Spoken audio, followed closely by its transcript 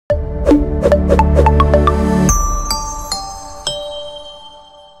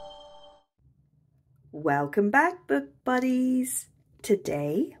Welcome back, book buddies.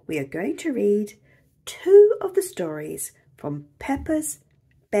 Today we are going to read 2 of the stories from Peppa's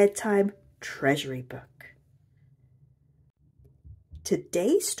Bedtime Treasury book.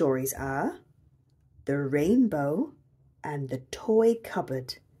 Today's stories are The Rainbow and the Toy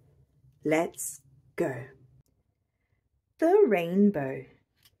Cupboard. Let's go. The Rainbow.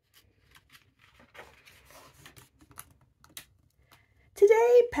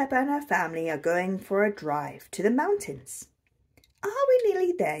 Today, Peppa and her family are going for a drive to the mountains. Are we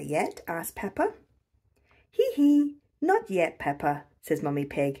nearly there yet? Asked Peppa. Hee hee, not yet, Peppa, says Mummy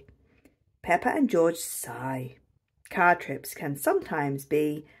Pig. Peppa and George sigh. Car trips can sometimes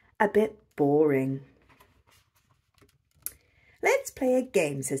be a bit boring. Let's play a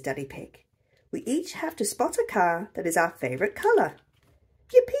game, says Daddy Pig. We each have to spot a car that is our favourite colour.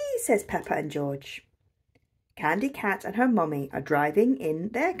 Yippee, says Peppa and George. Candy Cat and her mummy are driving in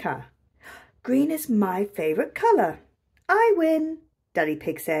their car. Green is my favourite colour. I win, Daddy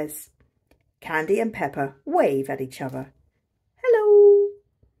Pig says. Candy and Peppa wave at each other. Hello.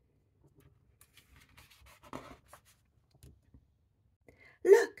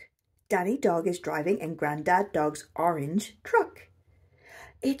 Look, Danny Dog is driving in Grandad Dog's orange truck.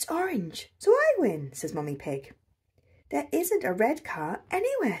 It's orange, so I win, says Mummy Pig. There isn't a red car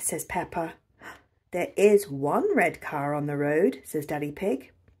anywhere, says Peppa. There is one red car on the road, says Daddy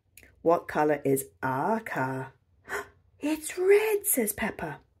Pig. What colour is our car? It's red, says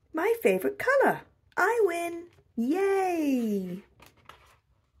Peppa. My favourite colour. I win. Yay!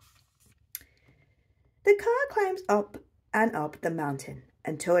 The car climbs up and up the mountain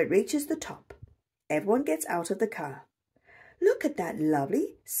until it reaches the top. Everyone gets out of the car. Look at that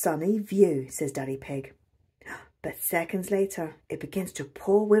lovely sunny view, says Daddy Pig. But seconds later, it begins to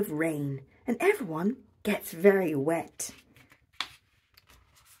pour with rain and everyone gets very wet.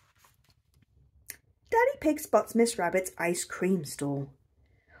 Daddy Pig spots Miss Rabbit's ice cream stall.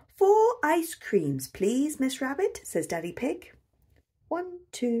 4 ice creams, please, Miss Rabbit, says Daddy Pig. 1,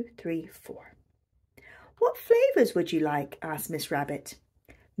 2, 3, 4. What flavours would you like? Asked Miss Rabbit.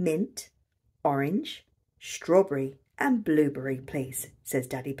 Mint, orange, strawberry and blueberry, please, says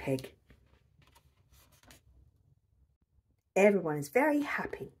Daddy Pig. Everyone is very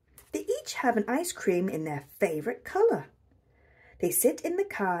happy. They each have an ice cream in their favourite colour. They sit in the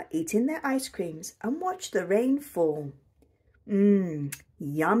car eating their ice creams and watch the rain fall.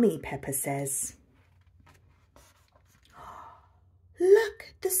 Yummy, Peppa says.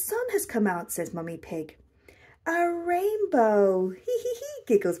 Look, the sun has come out, says Mummy Pig. A rainbow, hee hee hee,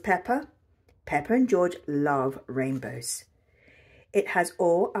 giggles Peppa. Peppa and George love rainbows. It has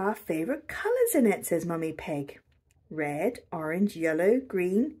all our favourite colours in it, says Mummy Pig. Red, orange, yellow,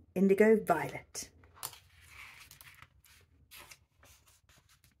 green, indigo, violet.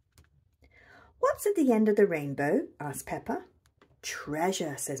 What's at the end of the rainbow? Asked Peppa.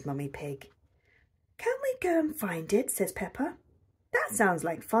 Treasure, says Mummy Pig. Can we go and find it? Says Peppa. That sounds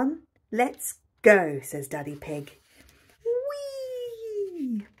like fun. Let's go, says Daddy Pig.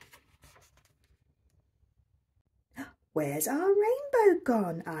 Whee! Where's our rainbow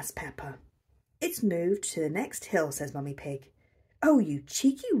gone? Asked Peppa. It's moved to the next hill, says Mummy Pig. Oh, you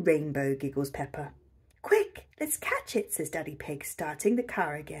cheeky rainbow, giggles Peppa. Quick, let's catch it, says Daddy Pig, starting the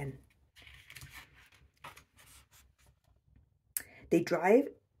car again. They drive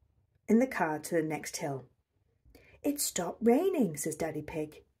in the car to the next hill. It stopped raining, says Daddy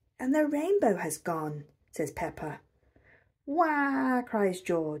Pig, and the rainbow has gone, says Peppa. Wah, cries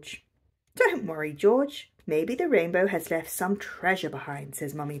George. Don't worry, George. Maybe the rainbow has left some treasure behind,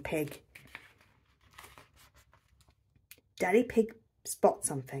 says Mummy Pig. Daddy Pig spots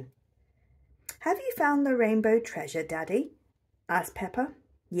something. Have you found the rainbow treasure, Daddy? Asked Peppa.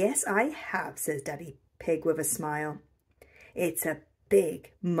 Yes, I have, says Daddy Pig with a smile. It's a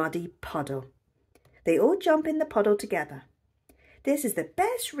big, muddy puddle. They all jump in the puddle together. This is the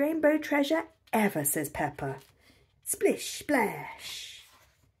best rainbow treasure ever, says Peppa. Splish, splash.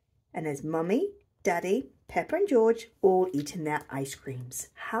 And there's Mummy, Daddy, Peppa and George all eating their ice creams.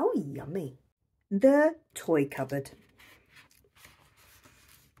 How yummy. The toy cupboard.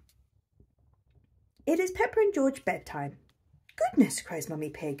 It is Peppa and George bedtime. Goodness, cries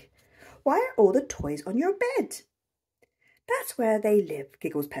Mummy Pig. Why are all the toys on your bed? That's where they live,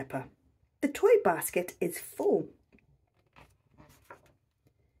 giggles Peppa. The toy basket is full.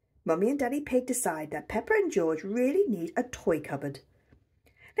 Mummy and Daddy Pig decide that Peppa and George really need a toy cupboard.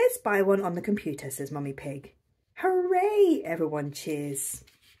 Let's buy one on the computer, says Mummy Pig. Hooray! Everyone cheers.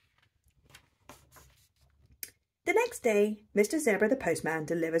 The next day, Mr. Zebra the postman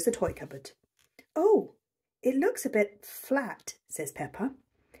delivers the toy cupboard. Oh, it looks a bit flat, says Peppa.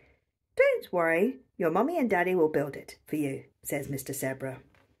 Don't worry, your mummy and daddy will build it for you, says Mr. Zebra.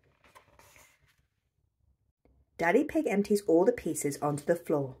 Daddy Pig empties all the pieces onto the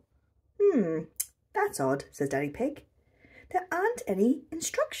floor. That's odd, says Daddy Pig. There aren't any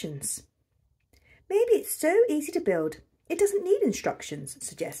instructions. Maybe it's so easy to build, it doesn't need instructions,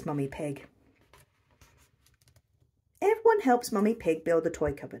 suggests Mummy Pig. Everyone helps Mummy Pig build the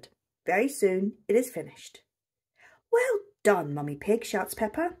toy cupboard. Very soon it is finished. Well done, Mummy Pig, shouts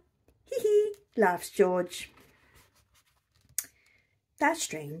Peppa. Hee hee, laughs George. That's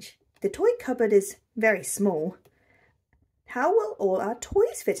strange. The toy cupboard is very small. How will all our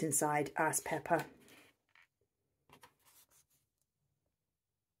toys fit inside? Asked Peppa.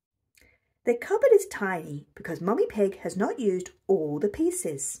 The cupboard is tiny because Mummy Pig has not used all the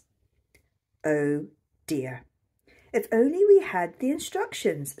pieces. Oh dear. If only we had the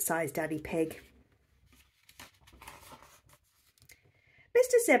instructions, sighs Daddy Pig.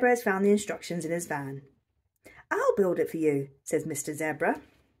 Mr. Zebra has found the instructions in his van. I'll build it for you, says Mr. Zebra.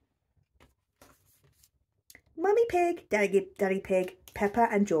 Mummy Pig, Daddy Pig, Peppa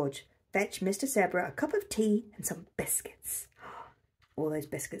and George fetch Mr. Zebra a cup of tea and some biscuits. All those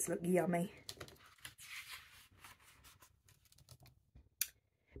biscuits look yummy.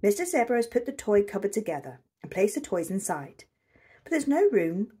 Mr. Zebra has put the toy cupboard together and placed the toys inside, but there's no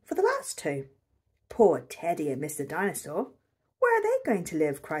room for the last two. Poor Teddy and Mr. Dinosaur. Where are they going to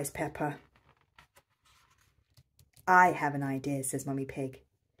live? Cries Peppa. I have an idea, says Mummy Pig.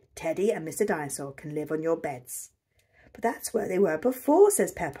 Teddy and Mr. Dinosaur can live on your beds. But that's where they were before,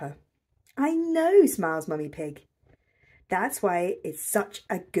 says Peppa. I know, smiles Mummy Pig. That's why it's such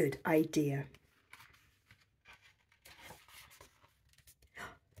a good idea.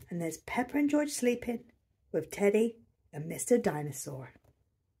 And there's Peppa and George sleeping with Teddy and Mr. Dinosaur.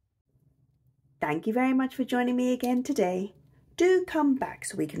 Thank you very much for joining me again today. Do come back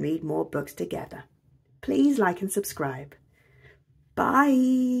so we can read more books together. Please like and subscribe.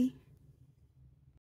 Bye.